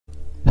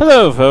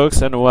Hello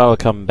folks, and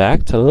welcome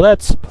back to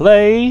Let's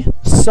Play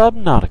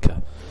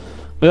Subnautica.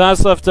 We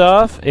last left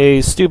off,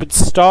 a stupid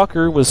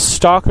stalker was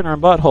stalking our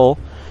butthole,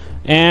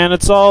 and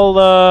it's all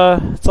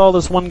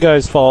this one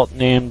guy's fault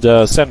named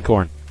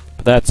Sencorn.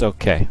 But that's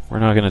okay, we're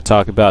not going to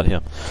talk about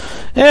him.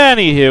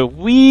 Anywho,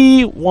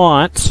 we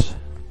want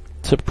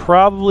to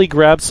probably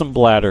grab some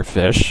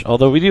bladderfish,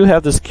 although we do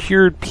have this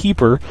cured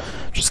peeper,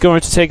 which is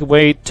going to take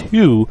away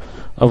 2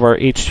 of our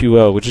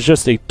H2O, which is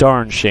just a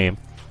darn shame.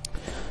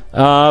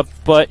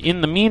 But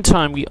in the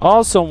meantime, we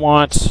also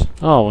want...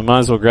 Oh, we might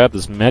as well grab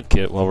this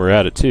medkit while we're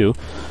at it, too.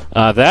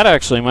 That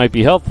actually might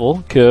be helpful,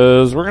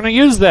 because we're going to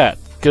use that,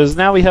 because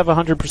now we have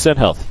 100%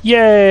 health.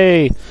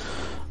 Yay!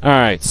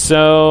 Alright,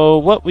 so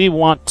what we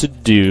want to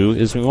do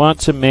is we want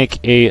to make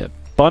a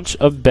bunch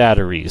of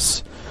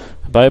batteries.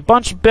 By a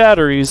bunch of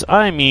batteries,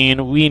 I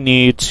mean we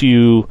need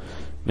to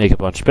make a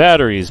bunch of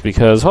batteries,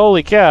 because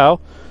holy cow,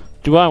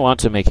 do I want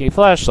to make a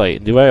flashlight,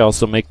 and do I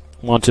also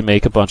want to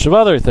make a bunch of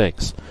other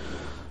things.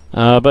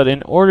 But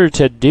in order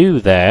to do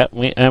that,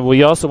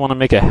 we also want to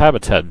make a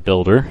habitat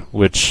builder,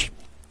 which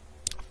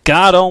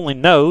God only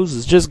knows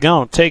is just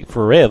going to take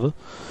forever.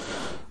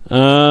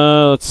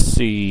 Let's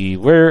see,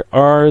 where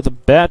are the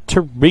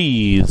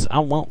batteries? I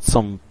want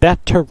some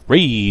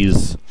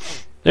batteries.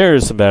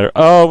 There's some battery.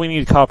 Oh, we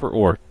need copper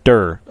ore.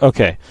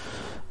 Okay.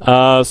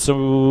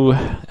 So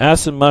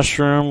acid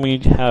mushroom, we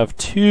have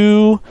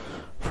 2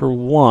 for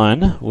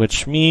 1,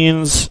 which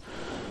means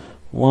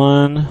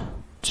 1,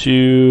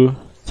 2,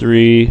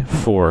 3,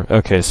 4.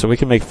 Okay, so we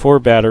can make 4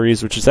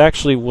 batteries, which is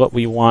actually what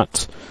we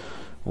want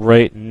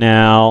right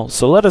now.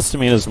 So let us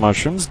tomatoes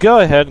mushrooms. Go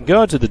ahead and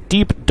go into the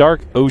deep,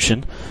 dark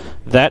ocean.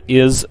 That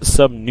is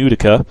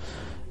Subnautica.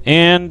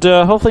 And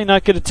hopefully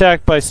not get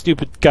attacked by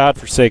stupid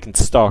godforsaken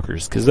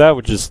stalkers, because that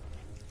would just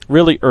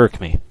really irk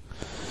me.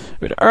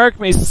 It would irk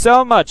me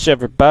so much,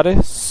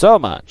 everybody. So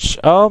much.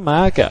 Oh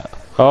my god.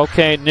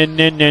 Okay,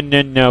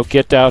 no,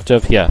 get out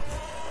of here.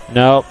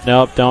 Nope,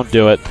 don't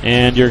do it.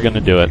 And you're gonna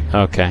do it.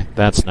 Okay,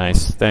 that's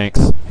nice.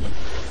 Thanks.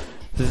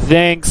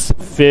 Thanks,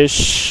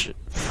 Fish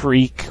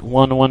Freak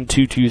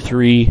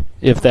 11223,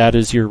 if that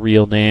is your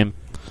real name.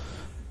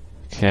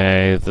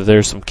 Okay,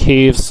 there's some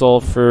cave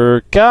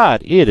sulfur.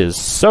 God, it is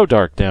so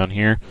dark down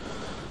here.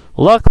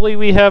 Luckily,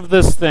 we have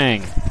this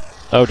thing.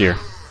 Oh dear.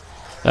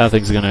 That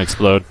thing's gonna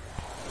explode.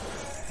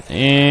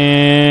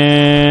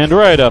 And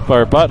right up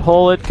our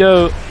butthole it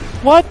goes.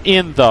 What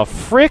in the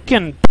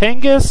frickin'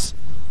 pingus?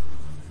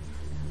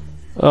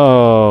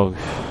 Oh,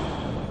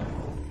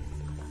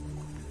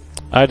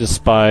 I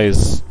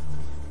despise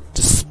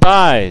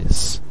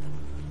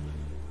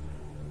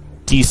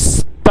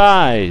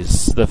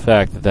the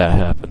fact that that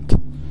happened.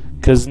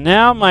 Because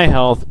now my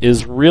health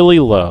is really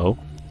low.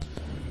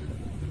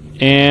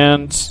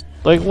 And,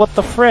 like, what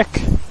the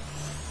frick?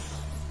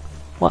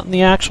 What in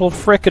the actual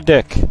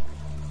frick-a-dick?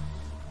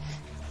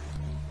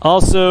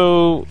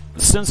 Also,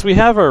 since we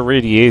have our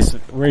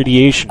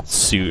radiation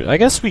suit, I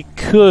guess we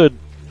could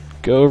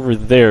go over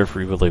there if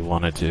we really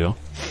wanted to.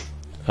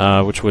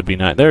 Which would be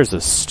nice. There's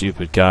a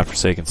stupid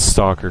godforsaken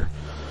stalker.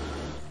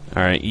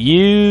 Alright,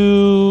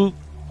 you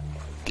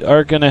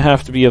are gonna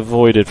have to be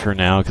avoided for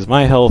now, because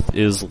my health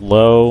is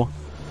low.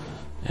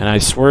 And I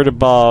swear to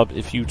Bob,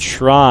 if you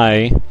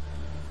try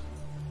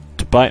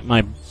to bite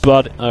my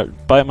butthole,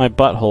 by my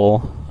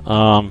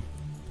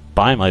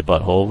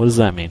butthole, what does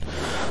that mean?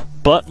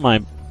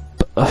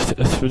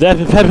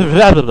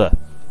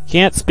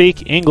 Can't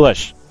speak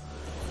English.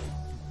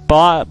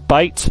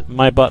 Bite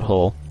my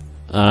butthole.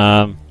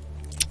 That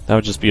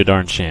would just be a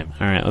darn shame.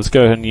 Alright, let's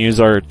go ahead and use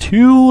our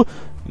 2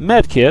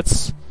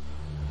 medkits.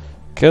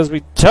 Because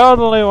we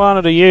totally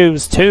wanted to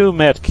use 2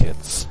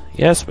 medkits.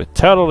 Yes, we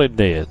totally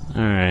did.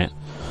 Alright.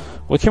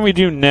 What can we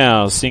do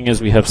now, seeing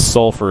as we have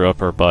sulfur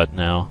up our butt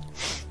now?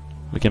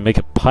 We can make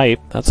a pipe.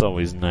 That's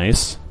always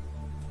nice.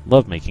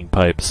 Love making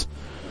pipes.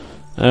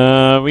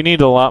 We need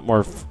a lot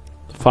more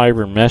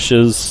fiber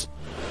meshes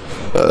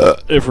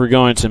if we're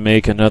going to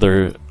make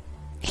another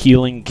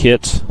healing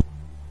kit.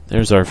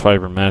 There's our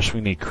fiber mesh.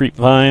 We need creep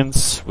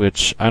vines,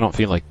 which I don't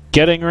feel like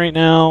getting right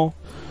now.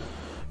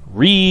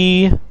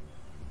 Alright,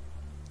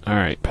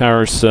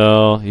 power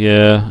cell.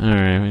 Yeah,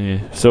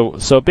 alright.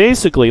 So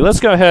basically, let's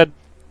go ahead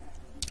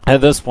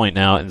at this point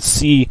now and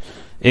see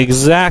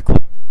exactly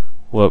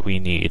what we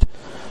need.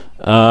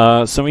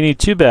 So we need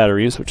 2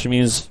 batteries, which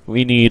means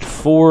we need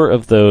 4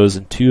 of those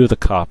and 2 of the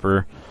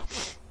copper.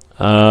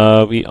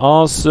 We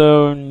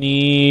also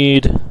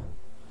need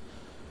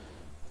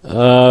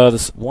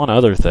this one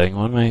other thing.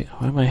 Why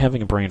am I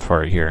having a brain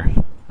fart here?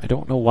 I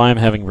don't know why I'm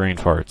having brain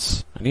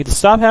farts. I need to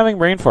stop having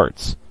brain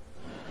farts.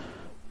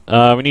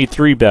 We need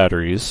 3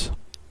 batteries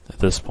at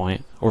this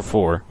point, or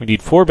 4. We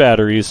need 4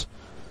 batteries,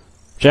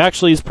 which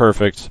actually is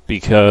perfect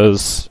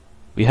because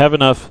we have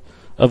enough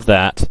of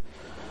that.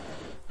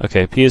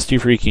 Okay, PS2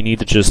 Freak, you need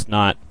to just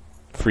not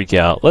freak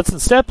out. Let's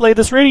instead play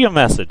this radio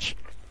message.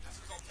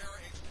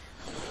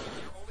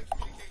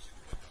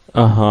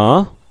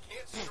 Uh-huh.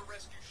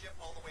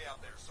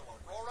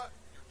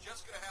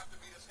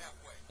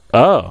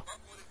 Oh.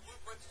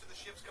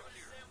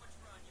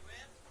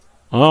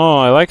 Oh,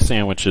 I like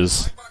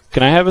sandwiches.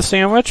 Can I have a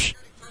sandwich?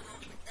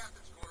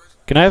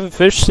 Can I have a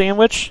fish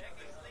sandwich?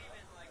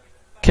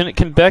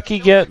 Can Becky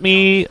get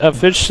me a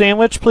fish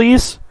sandwich,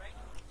 please?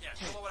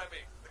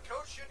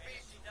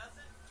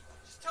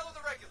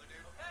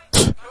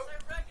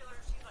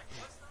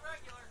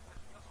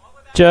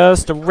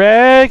 Just a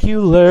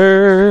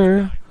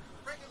regular.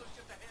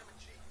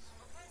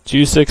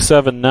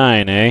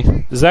 2679,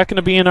 eh? Is that going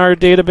to be in our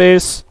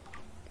database?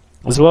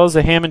 As well as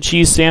a ham and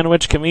cheese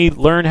sandwich? Can we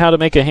learn how to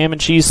make a ham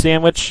and cheese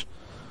sandwich?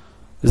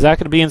 Is that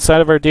going to be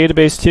inside of our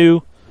database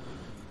too?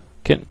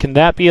 Can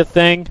that be a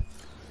thing?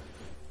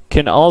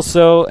 Can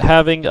also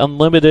having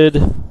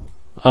unlimited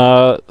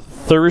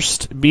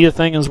thirst be a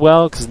thing as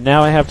well? Because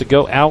now I have to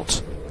go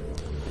out.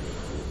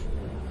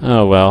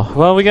 Oh well.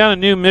 Well, we got a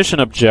new mission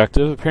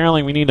objective.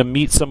 Apparently we need to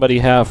meet somebody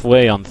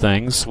halfway on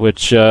things,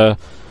 which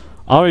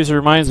always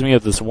reminds me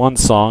of this one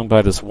song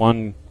by this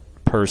one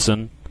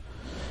person.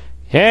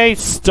 Hey,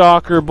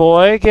 stalker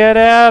boy, get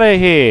out of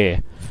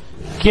here.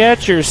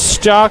 Get your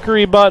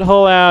stalkery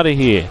butthole out of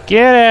here.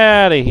 Get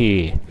out of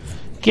here.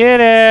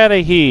 Get out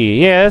of here.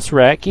 Yeah, that's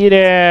right. Get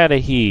out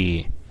of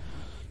here.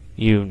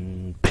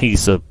 You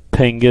piece of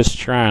pingus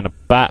trying to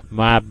bite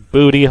my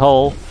booty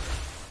hole.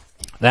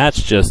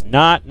 That's just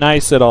not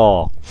nice at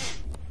all.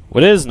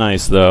 What is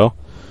nice, though,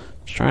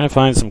 is trying to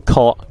find some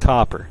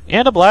copper.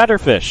 And a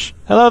bladderfish.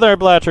 Hello there,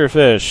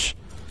 bladderfish.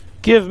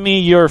 Give me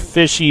your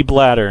fishy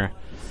bladder,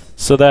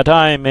 so that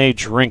I may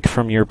drink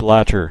from your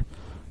bladder.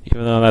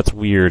 Even though that's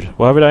weird.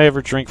 Why would I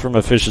ever drink from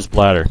a fish's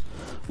bladder?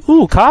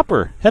 Ooh,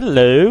 copper.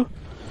 Hello.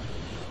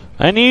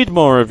 I need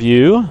more of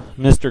you,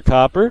 Mr.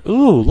 Copper.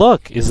 Ooh,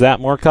 look. Is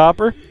that more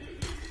copper?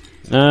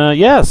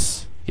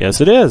 Yes. Yes,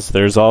 it is.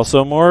 There's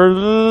also more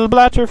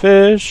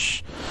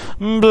blatterfish.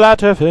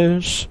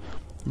 Blatterfish.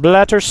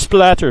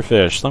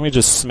 Splatterfish. Let me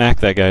just smack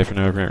that guy for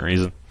no apparent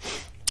reason.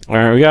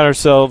 Alright, we got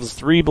ourselves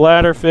 3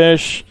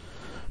 blatterfish,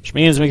 which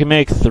means we can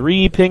make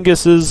 3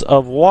 pinguses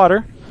of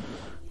water,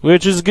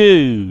 which is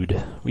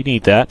good. We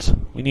need that.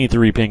 We need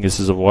 3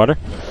 pinguses of water.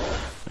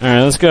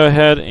 Alright, let's go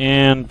ahead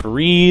and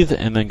breathe,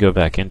 and then go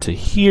back into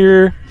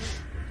here.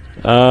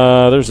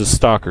 There's a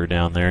stalker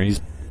down there.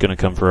 He's gonna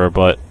come for our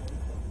butt.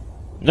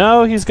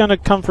 No, he's gonna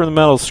come for the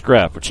metal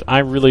scrap, which I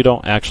really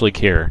don't actually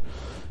care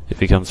if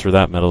he comes for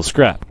that metal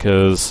scrap,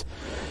 because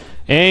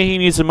A, he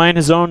needs to mind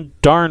his own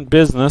darn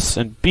business,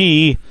 and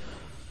B,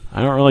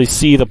 I don't really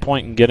see the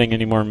point in getting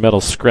any more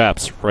metal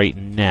scraps right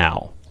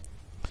now.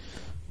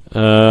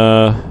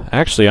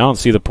 Actually, I don't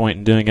see the point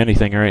in doing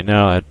anything right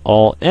now at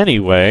all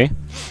anyway,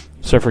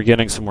 except for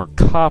getting some more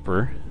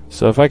copper.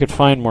 So if I could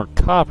find more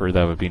copper,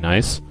 that would be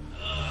nice.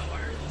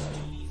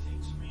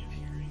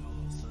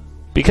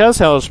 Because,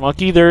 Hellish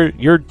Monkey, they're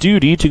your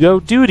duty to go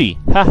duty.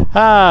 Ha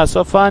ha,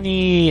 so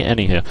funny.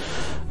 Anywho.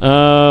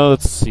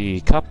 Let's see.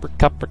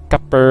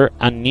 Copper.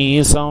 I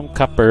need some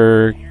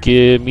copper.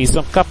 Give me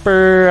some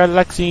copper. I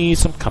like see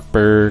some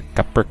copper.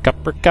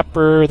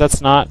 Copper. That's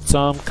not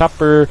some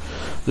copper.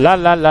 La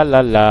la la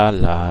la la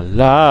la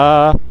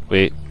la.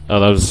 Wait.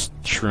 Oh, those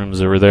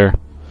shrooms over there.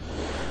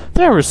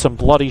 There were some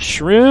bloody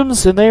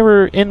shrooms, and they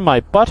were in my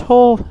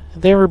butthole.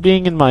 They were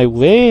being in my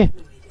way.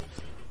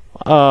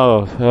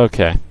 Oh,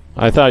 okay.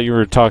 I thought you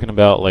were talking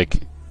about,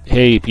 like,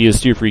 hey,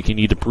 PS2 freak, you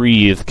need to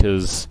breathe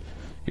because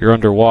you're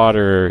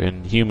underwater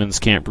and humans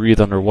can't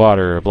breathe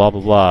underwater, blah,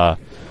 blah, blah.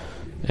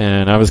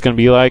 And I was going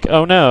to be like,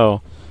 oh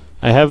no,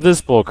 I have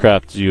this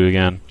bullcrap to do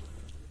again.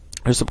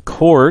 There's some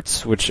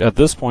quartz, which at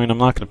this point I'm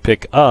not going to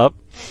pick up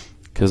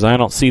because I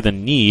don't see the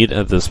need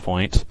at this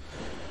point.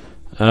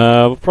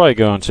 We'll probably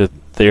go into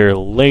there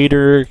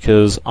later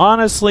because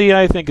honestly,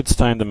 I think it's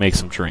time to make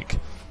some drink.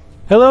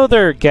 Hello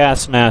there,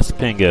 gas mask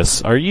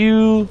pingus. Are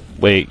you...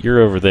 Wait, you're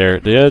over there.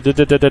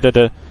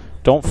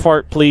 Don't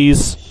fart,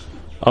 please.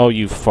 Oh,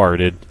 you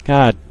farted.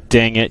 God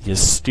dang it, you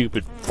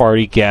stupid,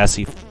 farty,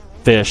 gassy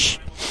fish.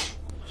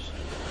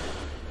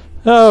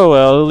 Oh,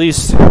 well, at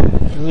least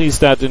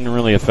that didn't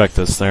really affect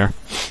us there.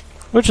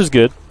 Which is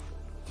good.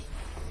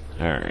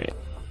 Alright.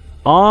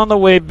 On the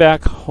way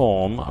back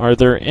home, are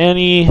there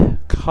any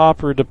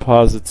copper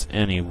deposits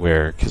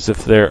anywhere? Because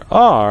if there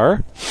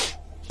are...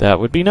 that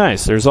would be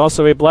nice. There's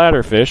also a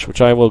bladderfish,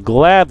 which I will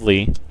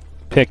gladly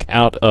pick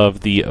out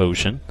of the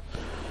ocean.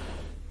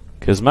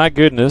 Because, my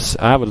goodness,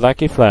 I would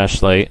like a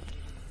flashlight.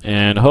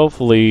 And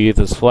hopefully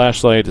this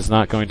flashlight is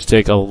not going to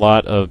take a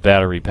lot of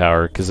battery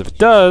power. Because if it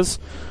does,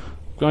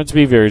 I'm going to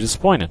be very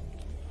disappointed.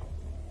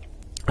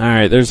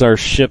 Alright, there's our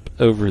ship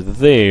over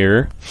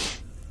there.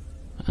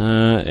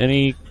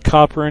 Any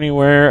copper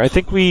anywhere? I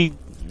think we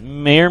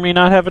may or may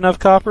not have enough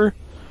copper.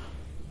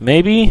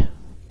 Maybe?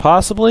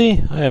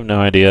 Possibly? I have no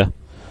idea.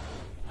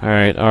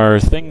 Alright, our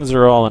things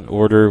are all in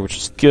order, which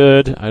is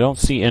good. I don't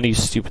see any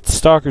stupid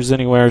stalkers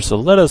anywhere, so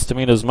let us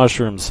tomatoes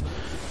mushrooms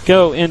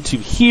go into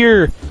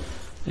here.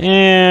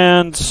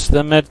 And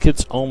the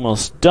medkit's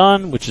almost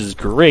done, which is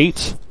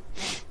great.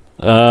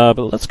 But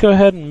let's go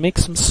ahead and make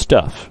some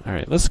stuff.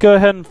 Alright, let's go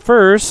ahead and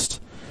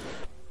first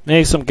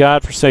make some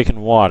godforsaken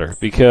water,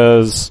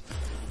 because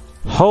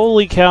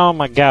holy cow,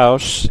 my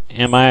gosh,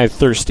 am I a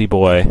thirsty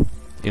boy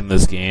in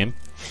this game.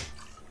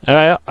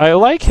 I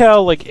like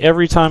how, like,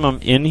 every time I'm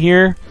in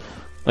here,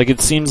 like,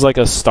 it seems like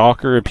a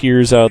stalker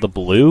appears out of the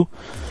blue,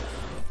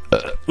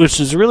 which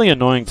is really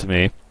annoying to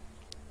me,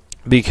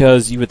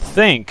 because you would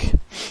think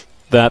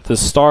that the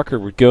stalker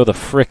would go the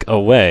frick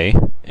away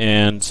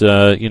and,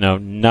 you know,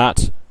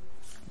 not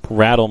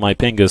rattle my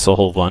pingus a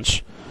whole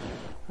bunch.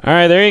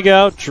 Alright, there you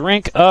go.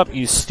 Drink up,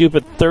 you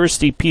stupid,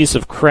 thirsty piece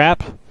of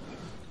crap.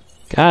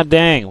 God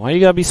dang, why you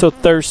gotta be so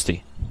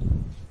thirsty?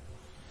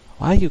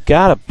 Why you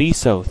gotta be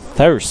so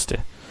thirsty?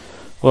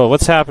 Well,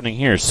 what's happening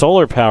here?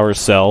 Solar power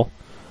cell.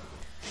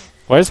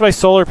 Why is my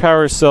solar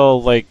power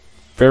cell, like,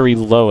 very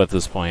low at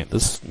this point?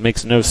 This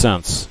makes no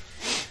sense.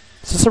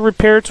 Is this a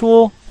repair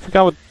tool? I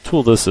forgot what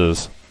tool this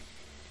is.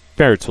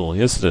 Repair tool.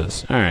 Yes, it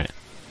is. Alright.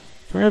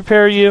 Can we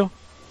repair you?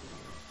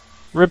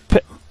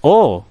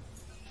 Oh!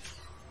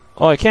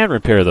 Oh, I can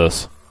repair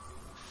this.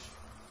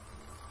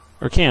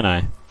 Or can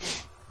I?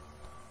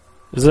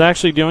 Is it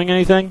actually doing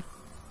anything?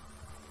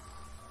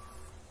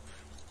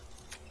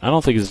 I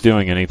don't think it's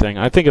doing anything.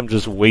 I think I'm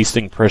just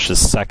wasting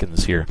precious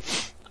seconds here.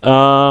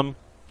 What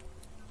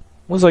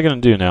was I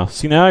going to do now?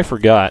 See, now I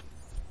forgot.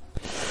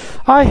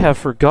 I have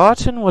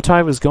forgotten what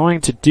I was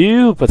going to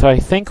do, but I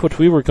think what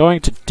we were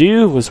going to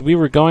do was we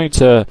were going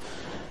to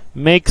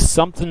make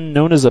something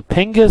known as a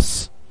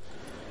pingus.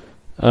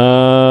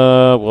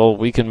 Well,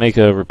 we can make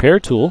a repair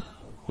tool,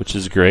 which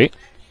is great.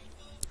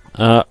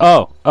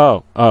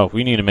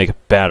 We need to make a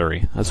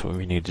battery. That's what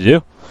we need to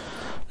do.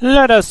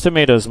 Let us,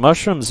 tomatoes,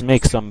 mushrooms,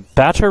 make some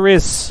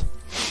batteries.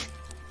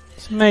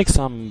 Let's make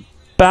some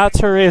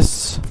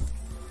batteries.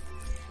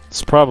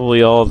 It's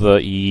probably all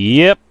the...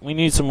 Yep, we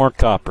need some more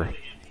copper.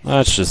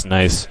 That's just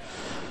nice.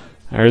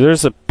 Alright,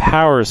 there's a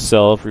power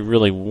cell if we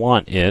really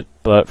want it,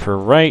 but for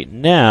right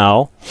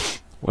now,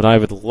 what I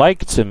would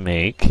like to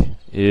make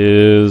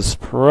is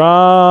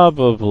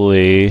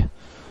probably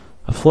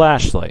a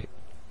flashlight.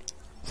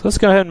 So let's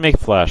go ahead and make a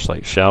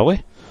flashlight, shall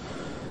we?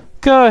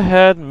 Go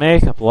ahead and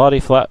make a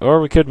bloody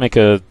or we could make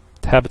a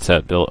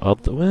habitat build.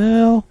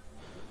 Well,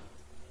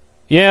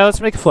 yeah, let's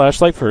make a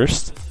flashlight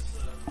first.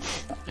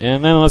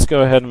 And then let's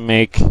go ahead and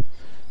make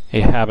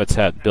a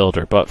habitat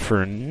builder. But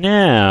for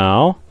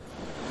now,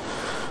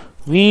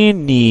 we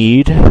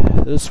need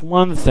this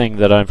one thing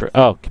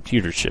that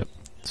computer chip.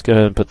 Let's go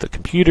ahead and put the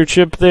computer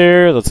chip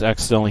there. Let's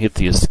accidentally hit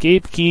the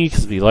escape key,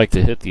 because we like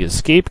to hit the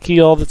escape key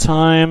all the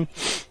time.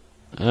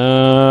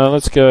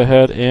 Let's go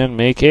ahead and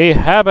make a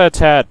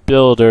habitat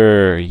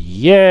builder.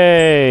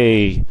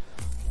 Yay! I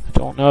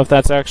don't know if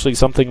that's actually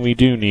something we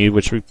do need,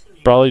 which we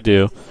probably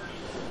do.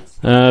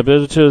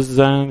 Builder tools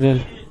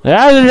designed.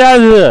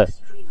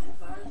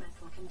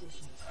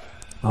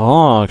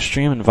 Oh,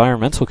 extreme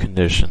environmental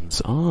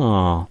conditions.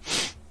 Oh.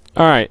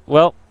 Alright,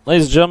 well,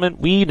 ladies and gentlemen,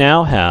 we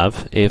now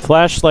have a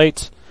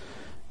flashlight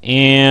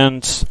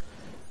and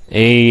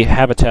a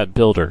habitat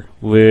builder,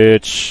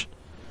 which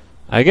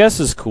I guess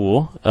is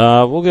cool.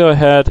 We'll go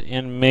ahead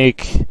and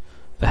make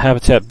the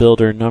habitat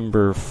builder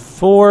number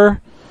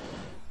 4,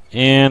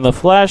 and the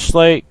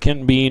flashlight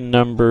can be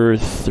number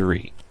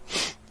 3.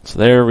 So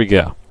there we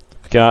go.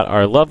 We've got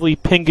our lovely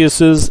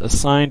pinguses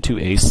assigned to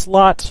a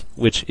slot,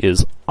 which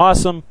is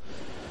awesome.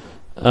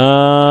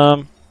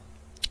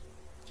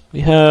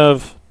 We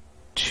have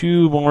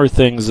 2 more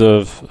things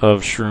of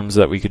shrooms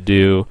that we could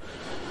do.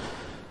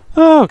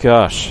 Oh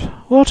gosh,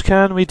 what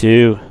can we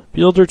do?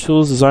 Builder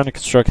tools designed to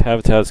construct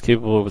habitats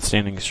capable of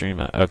withstanding extreme...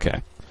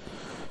 Okay.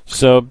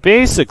 So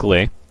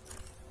basically...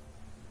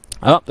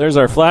 Oh, there's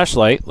our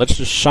flashlight. Let's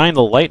just shine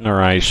the light in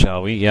our eyes,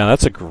 shall we? Yeah,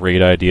 that's a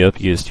great idea,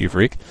 PS2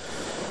 Freak.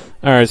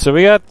 Alright, so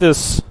we got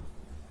this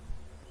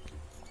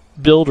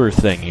builder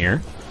thing here.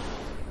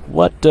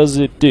 What does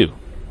it do?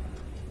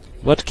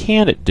 What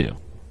can it do?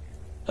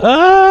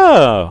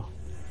 Oh!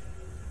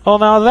 Oh,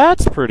 now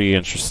that's pretty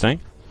interesting.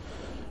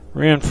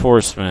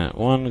 Reinforcement.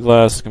 1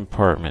 glass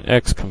compartment.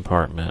 X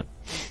compartment.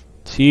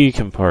 T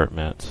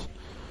compartment.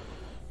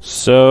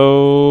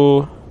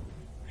 So...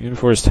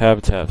 Reinforced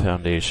habitat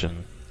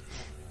foundation.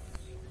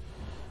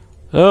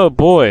 Oh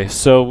boy,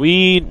 so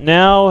we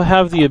now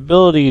have the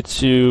ability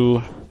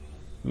to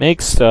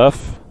make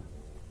stuff.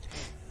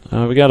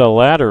 We got a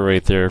ladder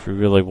right there if we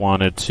really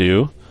wanted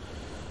to.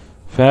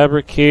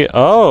 Fabricate...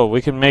 Oh,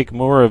 we can make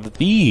more of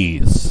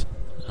these.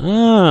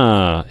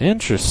 Ah,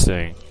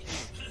 interesting.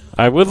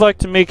 I would like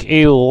to make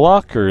a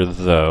locker,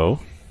 though.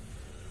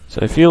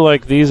 So I feel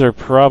like these are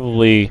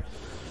probably...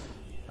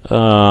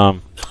 oh,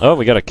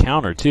 we got a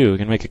counter, too. We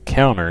can make a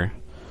counter.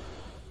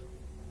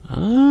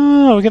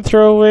 Oh, we can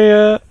throw away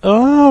a...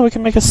 Oh, we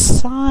can make a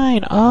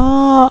sign.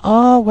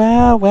 Oh,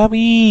 wow,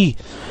 wowie.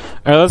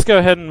 Alright, let's go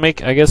ahead and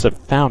make, I guess, a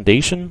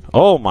foundation.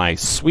 Oh, my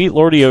sweet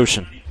lordy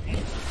ocean.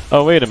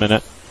 Oh, wait a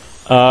minute.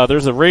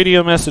 There's a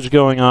radio message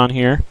going on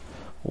here.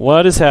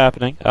 What is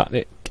happening?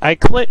 I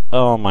click...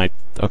 Oh, my...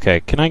 Okay,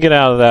 can I get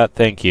out of that?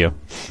 Thank you.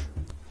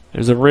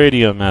 There's a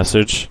radio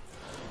message.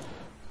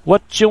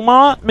 What you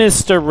want,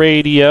 Mr.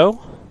 Radio?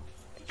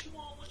 What you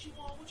want?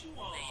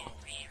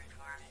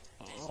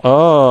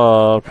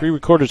 Oh,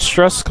 pre-recorded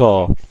stress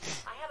call.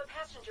 I have a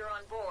passenger on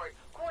board.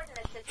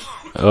 Coordinates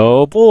attached.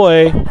 Oh,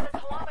 boy. Less than a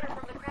kilometer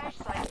from the crash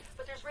site.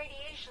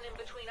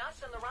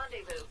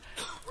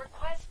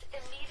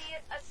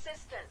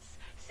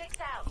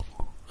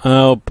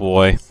 Oh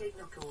boy.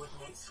 Signal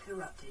coordinates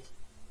corrupted.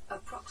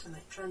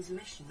 Approximate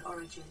transmission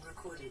origin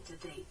recorded to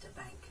data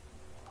bank.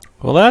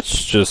 Well,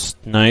 that's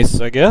just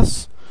nice, I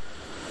guess.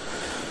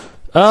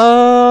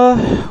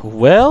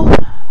 Well,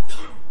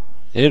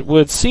 it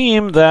would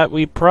seem that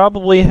we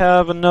probably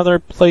have another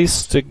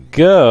place to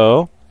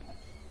go.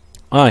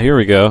 Ah, here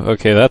we go.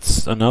 Okay,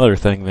 that's another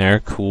thing there.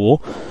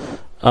 Cool.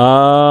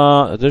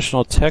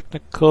 Additional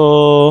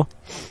technical...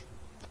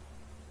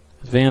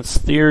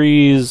 Advanced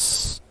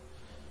theories...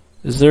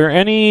 Is there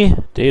any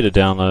data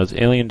downloads?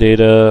 Alien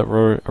data,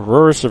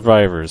 Aurora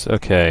survivors.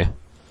 Okay.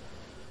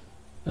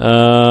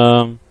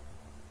 I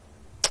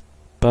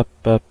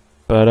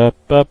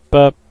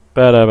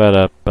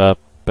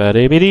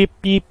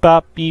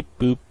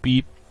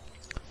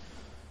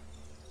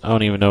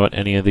don't even know what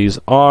any of these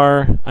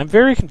are. I'm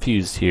very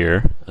confused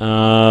here.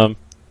 Life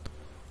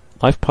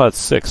pod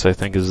 6, I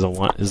think, is the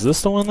one. Is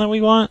this the one that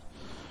we want?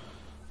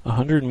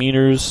 100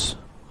 meters.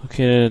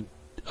 Okay.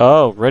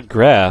 Oh, red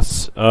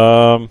grass.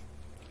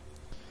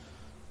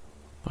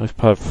 Life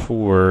pod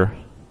 4.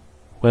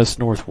 West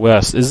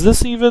northwest. Is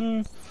this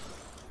even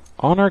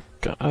on our...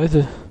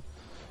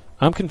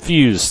 I'm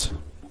confused.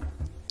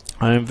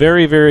 I'm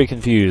very, very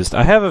confused.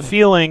 I have a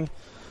feeling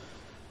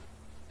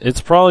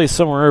it's probably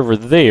somewhere over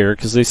there,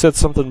 because they said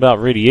something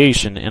about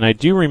radiation, and I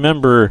do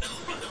remember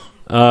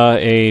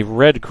a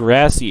red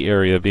grassy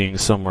area being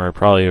somewhere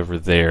probably over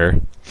there.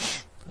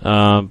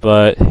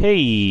 But,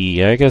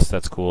 hey, I guess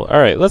that's cool.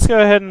 Alright, let's go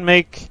ahead and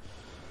make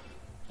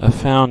a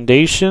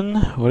foundation,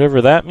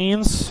 whatever that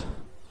means.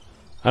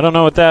 I don't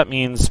know what that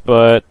means,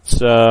 but let's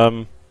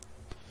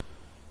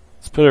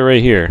put it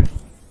right here.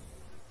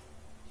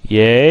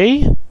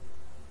 Yay?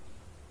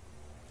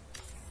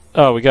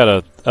 Oh, we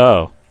gotta...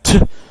 Oh.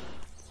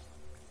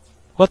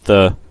 What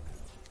the...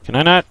 Can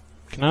I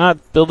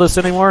not build this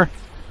anymore?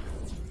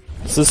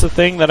 Is this a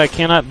thing that I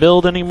cannot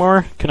build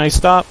anymore? Can I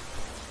stop?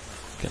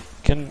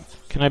 Can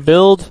I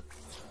build?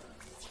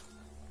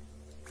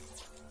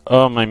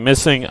 Oh, am I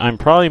missing... I'm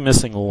probably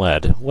missing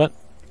lead. What?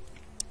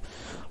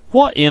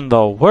 What in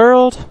the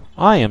world?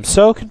 I am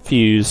so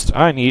confused.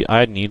 I need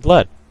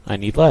lead. I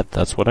need lead.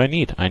 That's what I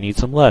need. I need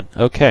some lead.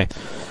 Okay.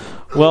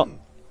 Well,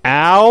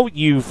 ow,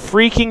 you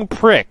freaking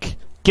prick.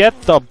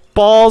 Get the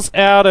balls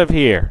out of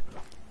here.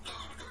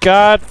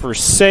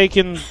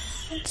 God-forsaken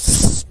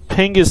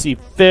pingusy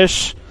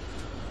fish.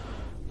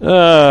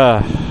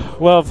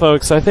 Well,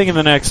 folks, I think in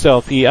the next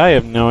LP, I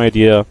have no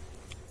idea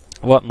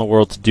what in the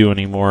world to do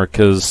anymore,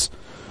 because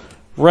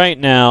right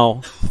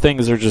now,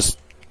 things are just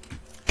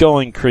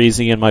going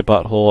crazy in my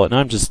butthole, and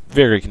I'm just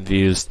very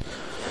confused.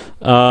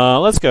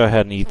 Let's go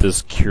ahead and eat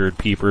this cured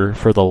peeper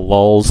for the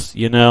lulz,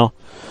 you know?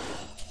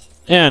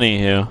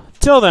 Anywho,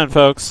 till then,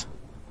 folks.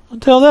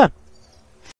 Until then.